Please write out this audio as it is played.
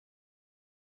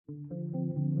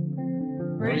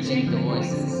Merging the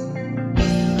voices.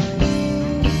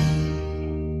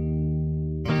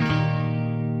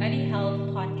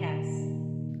 MediHealth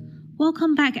Podcast.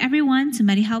 Welcome back, everyone, to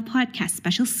MediHealth Podcast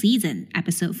Special Season,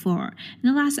 Episode 4.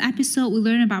 In the last episode, we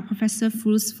learned about Professor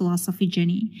Fru's philosophy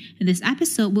journey. In this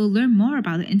episode, we'll learn more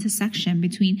about the intersection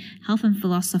between health and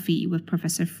philosophy with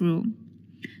Professor Fru.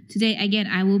 Today, again,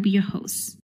 I will be your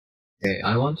host. Okay,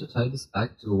 I want to tie this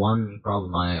back to one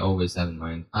problem I always have in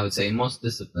mind. I would say in most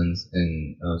disciplines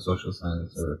in social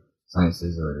science or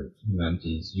sciences or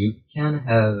humanities, you can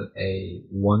have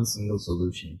one single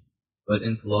solution. But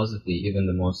in philosophy, even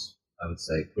the most, I would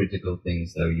say, critical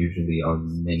things, there usually are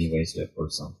many ways to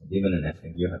approach something. Even in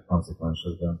ethics, you have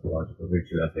consequential, deontological,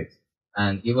 virtue ethics.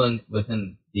 And even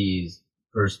within these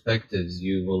perspectives,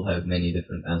 you will have many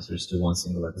different answers to one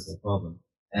single ethical problem.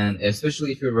 And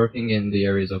especially if you're working in the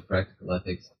areas of practical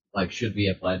ethics, like should we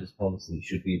apply this policy?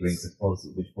 Should we bring this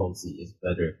policy? Which policy is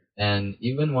better? And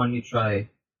even when you try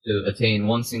to attain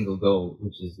one single goal,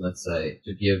 which is, let's say,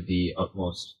 to give the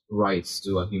utmost rights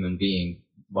to a human being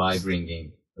by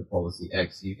bringing the policy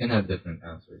X, you can have different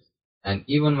answers. And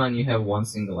even when you have one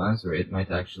single answer, it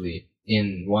might actually,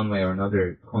 in one way or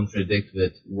another, contradict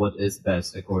with what is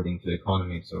best according to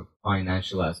economics or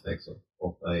financial aspects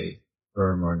of a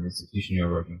firm or an institution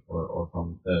you're working for, or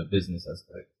from the business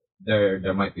aspect.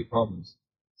 There might be problems.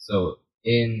 So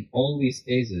in all these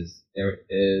cases, there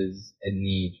is a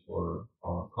need for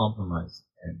compromise,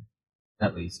 and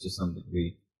at least to some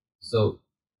degree. So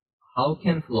how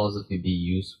can philosophy be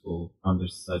useful under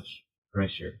such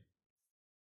pressure?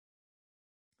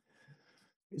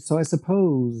 So I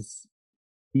suppose,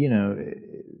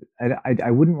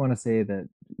 I wouldn't want to say that,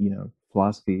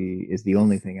 philosophy is the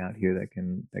only thing out here that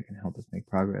can help us make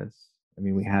progress. I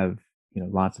mean, we have,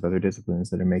 lots of other disciplines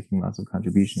that are making lots of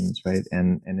contributions, right?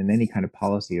 And in any kind of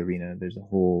policy arena, there's a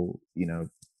whole,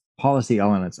 policy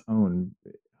all on its own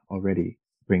already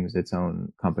brings its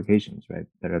own complications, right?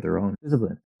 That are their own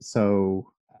discipline.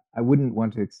 So I wouldn't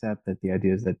want to accept that the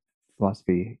idea is that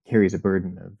philosophy carries a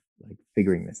burden of like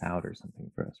figuring this out or something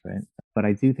for us, right? But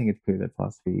I do think it's clear that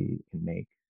philosophy can make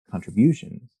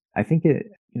contributions. I think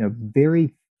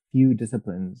very few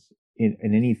disciplines in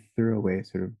any thorough way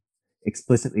sort of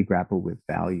explicitly grapple with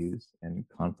values and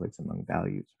conflicts among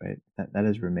values, right? That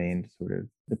has remained sort of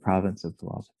the province of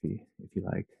philosophy, if you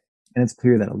like. And it's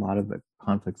clear that a lot of the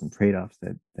conflicts and trade-offs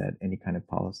that any kind of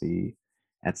policy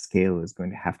at scale is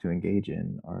going to have to engage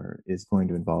in is going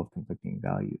to involve conflicting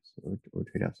values or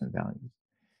trade-offs in values.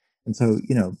 And so,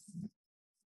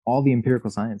 all the empirical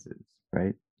sciences,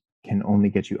 right, can only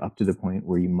get you up to the point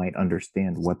where you might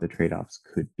understand what the trade-offs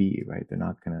could be, right? They're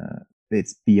not gonna,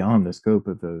 it's beyond the scope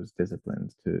of those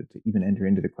disciplines to even enter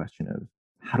into the question of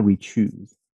how do we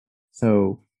choose?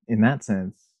 So in that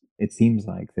sense, it seems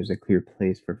like there's a clear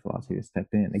place for philosophy to step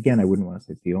in. Again, I wouldn't want to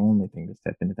say it's the only thing to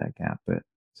step into that gap, but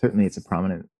certainly it's a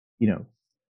prominent,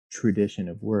 tradition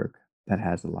of work that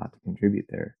has a lot to contribute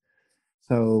there.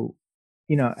 So,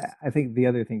 I think the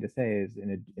other thing to say is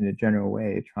in a general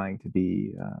way, trying to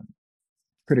be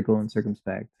critical and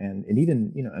circumspect and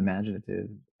even, imaginative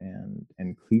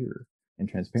and clear and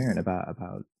transparent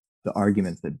about the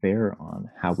arguments that bear on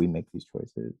how we make these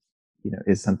choices,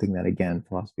 is something that, again,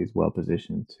 philosophy is well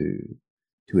positioned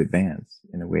to advance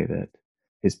in a way that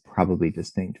is probably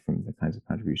distinct from the kinds of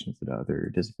contributions that other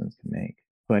disciplines can make.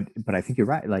 But I think you're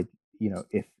right. Like,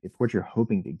 if what you're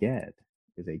hoping to get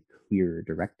is a clear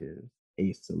directive,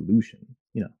 a solution,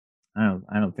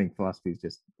 I don't think philosophy is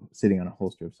just sitting on a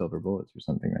holster of silver bullets or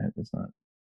something, right? That's not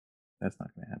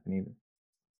going to happen either.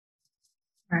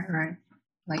 Right.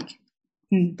 Like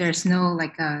there's no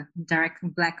like a direct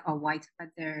black or white, but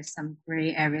there are some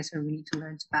gray areas where we need to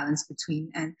learn to balance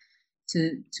between and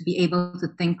to be able to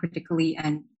think critically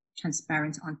and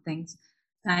transparent on things.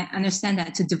 And I understand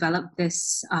that to develop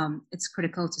this, it's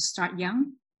critical to start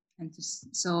young. And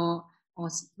so I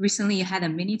recently had a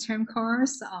mini term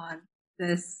course on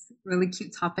this really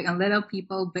cute topic on little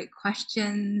people, big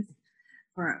questions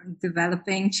for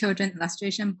developing children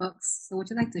illustration books. So would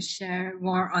you like to share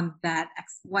more on that?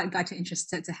 What got you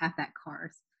interested to have that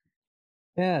course?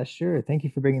 Yeah, sure. Thank you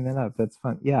for bringing that up. That's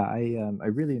fun. Yeah, I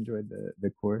really enjoyed the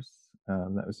course.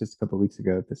 That was just a couple of weeks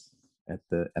ago at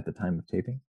the time of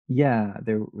taping. Yeah,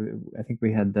 I think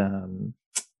we had nine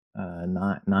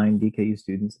DKU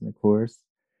students in the course,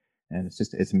 and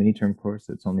it's a mini term course.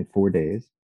 So it's only 4 days.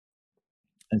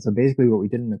 And so basically what we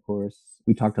did in the course,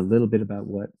 we talked a little bit about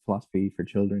what philosophy for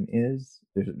children is.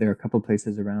 There are a couple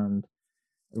places around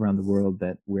the world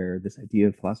where this idea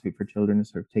of philosophy for children is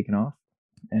sort of taken off.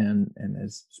 and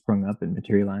has sprung up and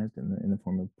materialized in the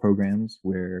form of programs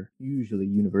where usually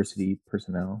university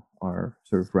personnel are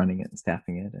sort of running it and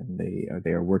staffing it, and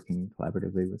they are working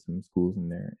collaboratively with some schools in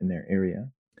their area.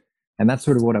 And that's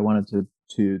sort of what I wanted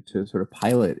to sort of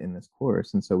pilot in this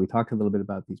course. And so we talked a little bit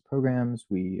about these programs.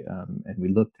 We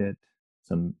looked at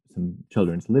some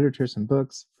children's literature, some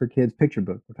books for kids, picture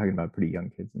books. We're talking about pretty young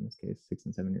kids in this case. 6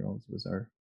 and 7 year olds was our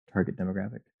target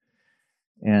demographic.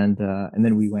 And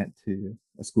then we went to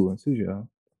a school in Suzhou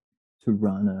to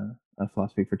run a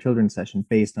philosophy for children session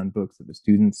based on books that the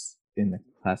students in the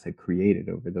class had created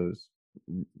over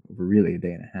really a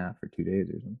day and a half or 2 days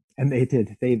or something. And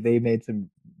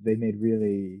they made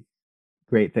really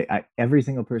great every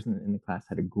single person in the class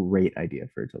had a great idea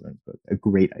for a children's book, a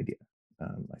great idea.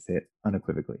 I say it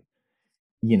unequivocally.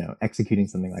 Executing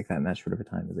something like that in that short of a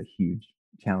time is a huge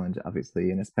challenge, obviously,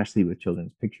 and especially with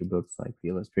children's picture books, like the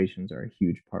illustrations are a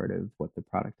huge part of what the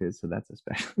product is. So that's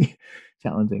especially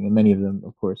challenging. And many of them,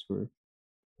 of course, were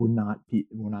not the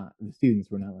students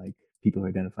were not like people who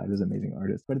identified as amazing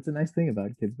artists. But it's a nice thing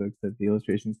about kids' books that the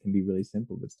illustrations can be really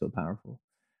simple but still powerful.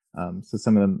 So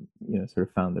some of them, sort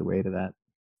of found their way to that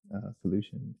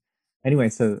solution. Anyway,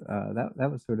 so that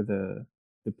was sort of the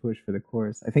push for the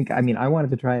course. I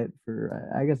wanted to try it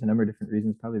for, I guess, a number of different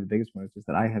reasons. Probably the biggest one is just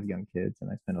that I have young kids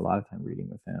and I spend a lot of time reading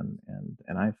with them,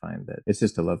 and I find that it's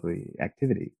just a lovely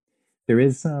activity. There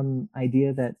is some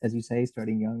idea that, as you say,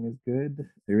 starting young is good.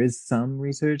 There is some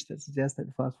research that suggests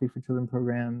that philosophy for children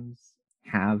programs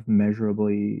have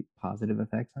measurably positive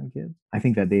effects on kids. I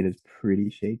think that data is pretty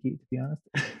shaky, to be honest.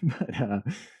 But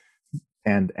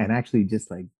and actually,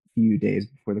 just like few days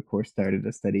before the course started,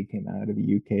 a study came out of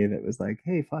the UK that was like,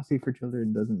 hey, philosophy for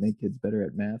children doesn't make kids better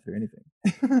at math or anything.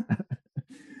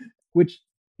 Which,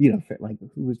 like,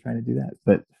 who was trying to do that?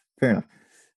 But fair enough.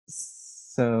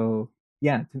 So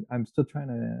yeah, I'm still trying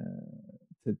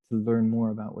to learn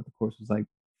more about what the course was like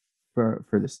for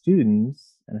the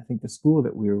students. And I think the school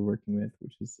that we were working with,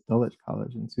 which is Dulwich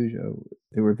College in Suzhou,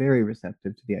 they were very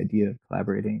receptive to the idea of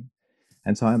collaborating.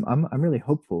 And so I'm really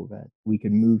hopeful that we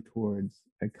can move towards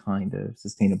a kind of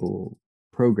sustainable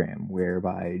program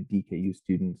whereby DKU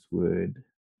students would,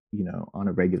 on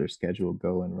a regular schedule,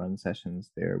 go and run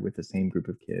sessions there with the same group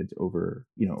of kids over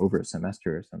a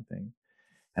semester or something.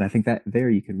 And I think that there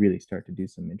you could really start to do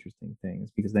some interesting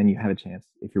things, because then you have a chance,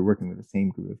 if you're working with the same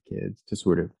group of kids, to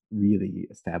sort of really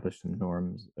establish some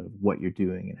norms of what you're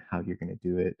doing and how you're going to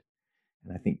do it.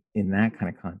 And I think in that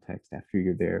kind of context, after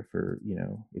you're there for,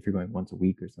 if you're going once a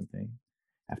week or something,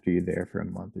 after you're there for a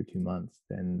month or 2 months,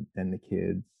 then the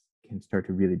kids can start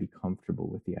to really be comfortable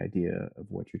with the idea of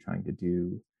what you're trying to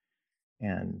do.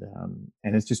 And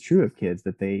it's just true of kids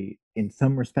that they, in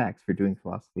some respects, for doing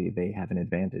philosophy, they have an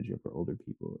advantage over older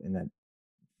people in that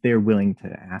they're willing to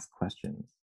ask questions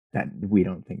that we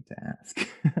don't think to ask.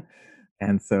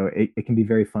 And so it can be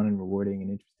very fun and rewarding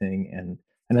and interesting. And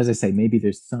as I say, maybe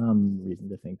there's some reason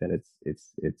to think that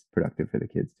it's productive for the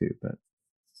kids too. But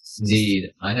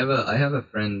indeed, I have a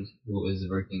friend who is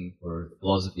working for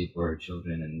philosophy for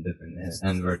children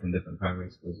and work in different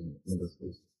primary schools and middle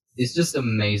schools. It's just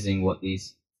amazing what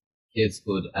these kids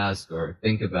could ask or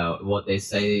think about. What they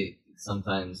say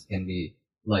sometimes can be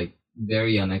like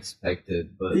very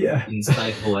unexpected, but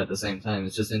insightful at the same time.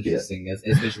 It's just interesting,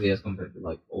 especially as compared to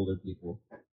like older people.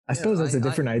 I suppose that's a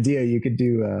different idea. You could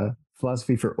do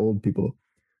philosophy for old people.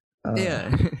 I've been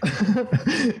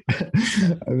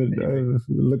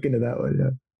looking at that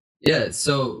one. Yeah.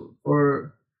 So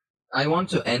I want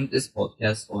to end this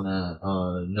podcast on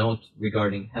a note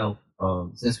regarding health.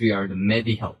 Since we are the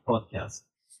MediHealth podcast,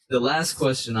 the last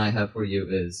question I have for you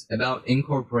is about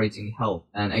incorporating health,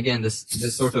 and again, this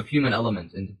sort of human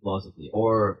element into philosophy,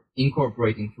 or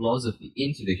incorporating philosophy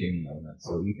into the human element.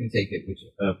 So you can take it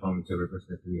from whichever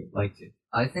perspective you would like to.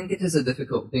 I think it is a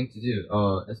difficult thing to do,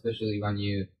 especially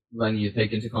when you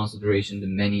take into consideration the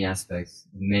many aspects,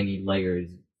 many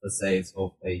layers, let's say,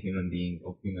 of a human being,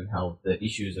 of human health, the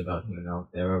issues about human health.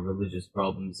 There are religious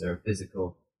problems, there are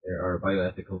physical, there are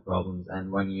bioethical problems,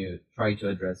 and when you try to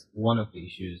address one of the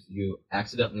issues, you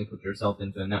accidentally put yourself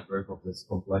into a network of this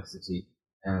complexity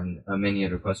and many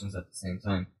other questions at the same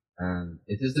time. And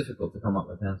it is difficult to come up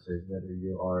with answers, whether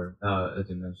you are, as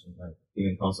you mentioned, like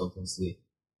human consultancy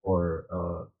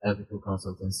or ethical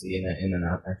consultancy in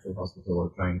an actual hospital, or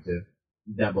trying to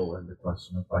dabble in the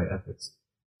question of bioethics.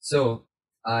 So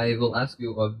I will ask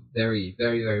you a very,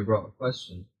 very, very broad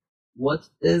question. What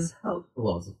is health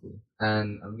philosophy?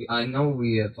 And I know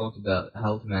we have talked about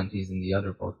health humanities in the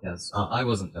other podcasts. I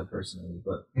wasn't there personally,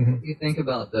 but what do you think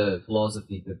about the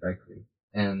philosophy directly?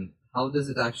 And how does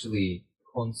it actually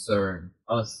concern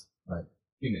us, like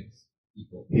humans,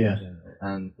 people in general?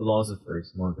 and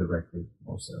philosophers more directly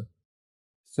also?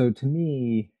 So to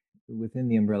me, within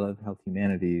the umbrella of health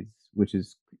humanities, which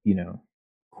is,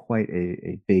 quite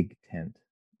a big tent,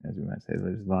 as we might say,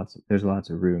 there's lots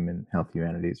of room in health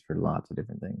humanities for lots of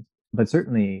different things. But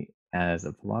certainly as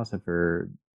a philosopher,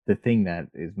 the thing that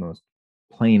is most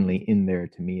plainly in there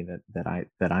to me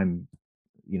that I'm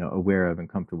aware of and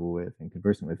comfortable with and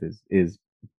conversant with is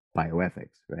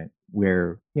bioethics, right?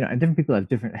 Where, and different people have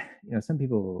different, some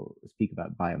people speak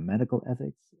about biomedical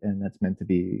ethics, and that's meant to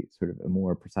be sort of a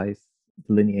more precise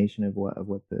delineation of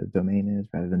what the domain is,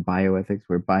 rather than bioethics,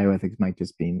 where bioethics might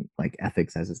just be like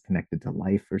ethics as it's connected to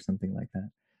life or something like that,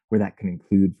 where that can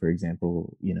include, for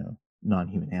example,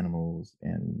 non-human animals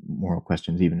and moral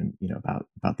questions, even,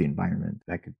 about the environment.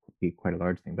 That could be quite a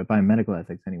large thing. But biomedical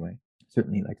ethics, anyway,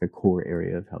 certainly like a core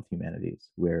area of health humanities,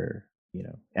 where,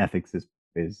 ethics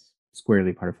is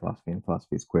squarely part of philosophy, and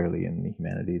philosophy is squarely in the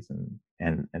humanities,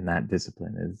 and that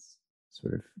discipline is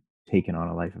sort of taken on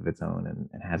a life of its own,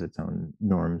 and has its own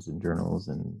norms and journals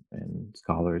and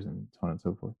scholars and so on and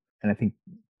so forth. And I think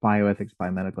bioethics,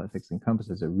 biomedical ethics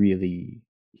encompasses a really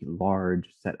large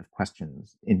set of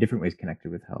questions in different ways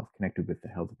connected with health, connected with the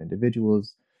health of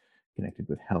individuals, connected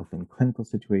with health in clinical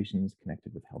situations,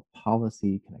 connected with health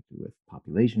policy, connected with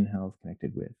population health,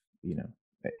 connected with,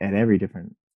 at every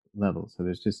different level. So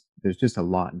there's just a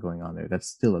lot going on there. That's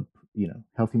still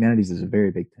health humanities is a very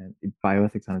big tent.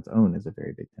 Bioethics on its own is a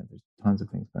very big tent. There's tons of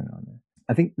things going on there.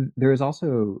 I think there is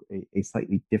also a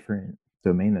slightly different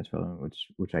domain that's relevant,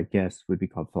 which I guess would be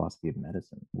called philosophy of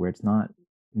medicine, where it's not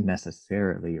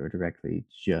necessarily or directly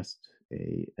just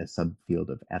a subfield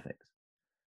of ethics,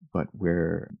 but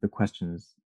where the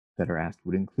questions that are asked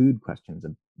would include questions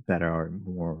that are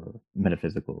more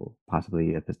metaphysical,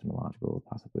 possibly epistemological,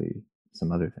 possibly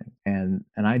some other thing. And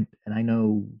I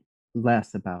know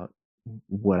less about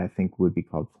what I think would be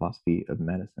called philosophy of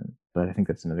medicine, but I think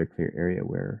that's another clear area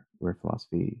where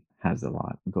philosophy has a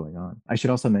lot going on. I should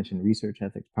also mention research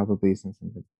ethics, probably, since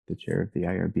I'm the chair of the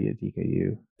IRB at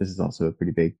DKU. This is also a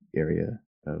pretty big area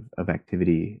of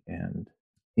activity, and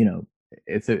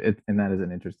and that is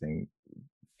an interesting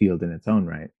field in its own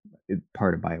right.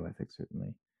 Part of bioethics,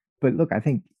 certainly. But look, I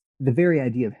think the very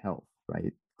idea of health,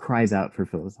 right, cries out for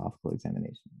philosophical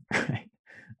examination, right?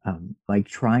 Like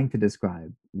trying to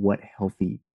describe what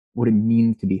it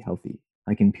means to be healthy,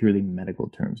 like in purely medical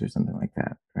terms or something like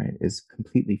that, right, is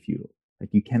completely futile. Like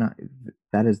you cannot,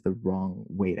 that is the wrong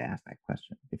way to ask that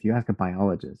question. If you ask a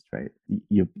biologist, right,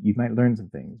 you might learn some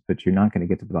things, but you're not going to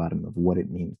get to the bottom of what it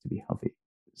means to be healthy.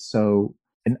 So,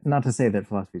 and not to say that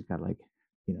philosophy's got like,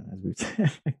 as we've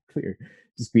said, clear,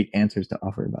 discrete answers to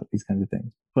offer about these kinds of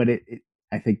things. But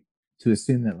I think to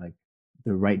assume that like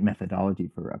the right methodology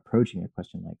for approaching a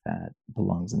question like that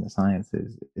belongs in the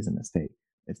sciences is a mistake.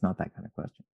 It's not that kind of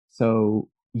question. So,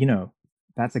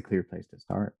 that's a clear place to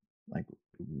start. Like,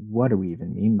 what do we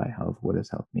even mean by health? What does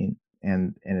health mean?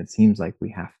 And it seems like we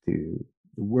have to,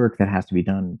 the work that has to be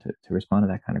done to respond to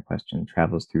that kind of question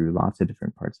travels through lots of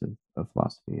different parts of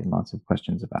philosophy, and lots of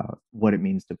questions about what it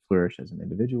means to flourish as an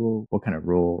individual, what kind of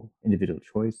role individual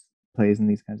choice plays in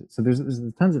these kinds of, so there's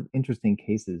tons of interesting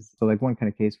cases. So like one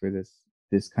kind of case where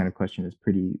this kind of question is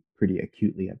pretty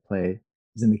acutely at play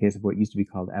is in the case of what used to be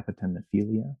called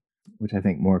apotemnophilia, which I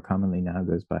think more commonly now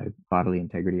goes by bodily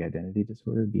integrity identity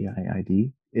disorder,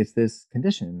 BIID. It's this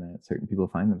condition that certain people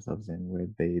find themselves in, where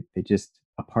they just,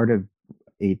 a part of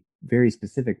a very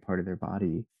specific part of their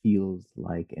body feels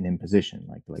like an imposition,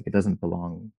 like it doesn't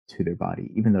belong to their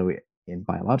body, even though in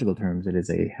biological terms it is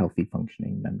a healthy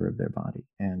functioning member of their body.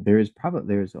 And there's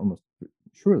almost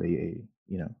surely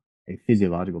a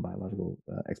physiological, biological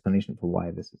explanation for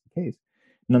why this is the case.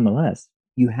 Nonetheless,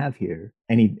 you have here,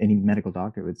 any medical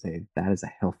doctor would say that is a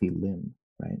healthy limb,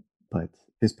 right? But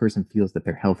this person feels that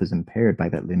their health is impaired by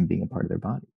that limb being a part of their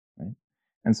body, right?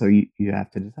 And so you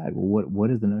have to decide, well,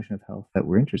 what is the notion of health that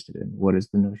we're interested in? What is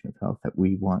the notion of health that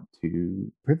we want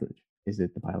to privilege? Is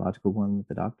it the biological one that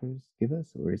the doctors give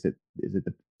us, or is it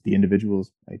the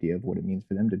individual's idea of what it means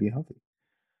for them to be healthy?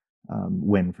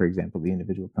 When, for example, the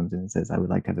individual comes in and says, I would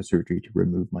like to have a surgery to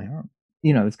remove my arm.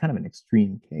 It's kind of an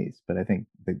extreme case, but I think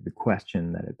the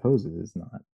question that it poses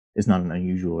is not an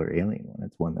unusual or alien one.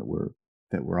 It's one that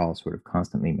we're all sort of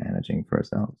constantly managing for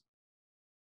ourselves.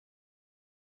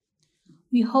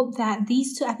 We hope that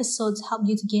these 2 episodes help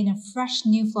you to gain a fresh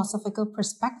new philosophical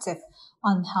perspective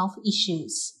on health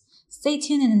issues. Stay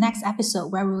tuned in the next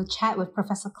episode, where we will chat with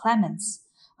Professor Clements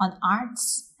on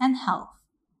arts and health.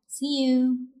 See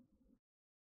you!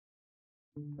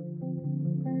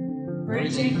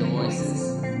 Bridging the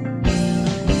Voices.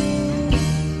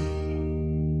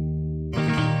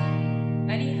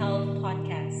 Medi Health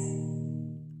Podcast.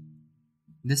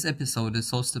 This episode is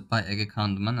hosted by Ege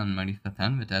Kanduman and Marie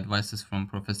Feten with advices from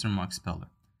Professor Mark Speller.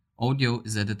 Audio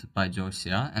is edited by Joe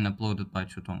Xia and uploaded by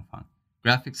Chutong Fang.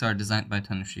 Graphics are designed by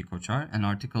Tanushri Kochar and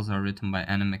articles are written by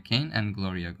Anna McCain and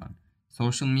Gloria Gunn.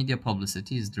 Social media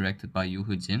publicity is directed by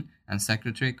Yuhu Jin and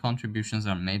secretary contributions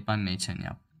are made by Mei Chen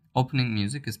Yap. Opening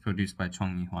music is produced by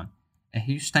Chong Yi Huan. A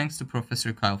huge thanks to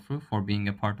Professor Kyle Fu for being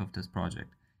a part of this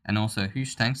project, and also a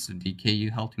huge thanks to the KU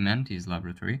Health Humanities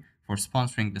Laboratory for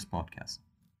sponsoring this podcast.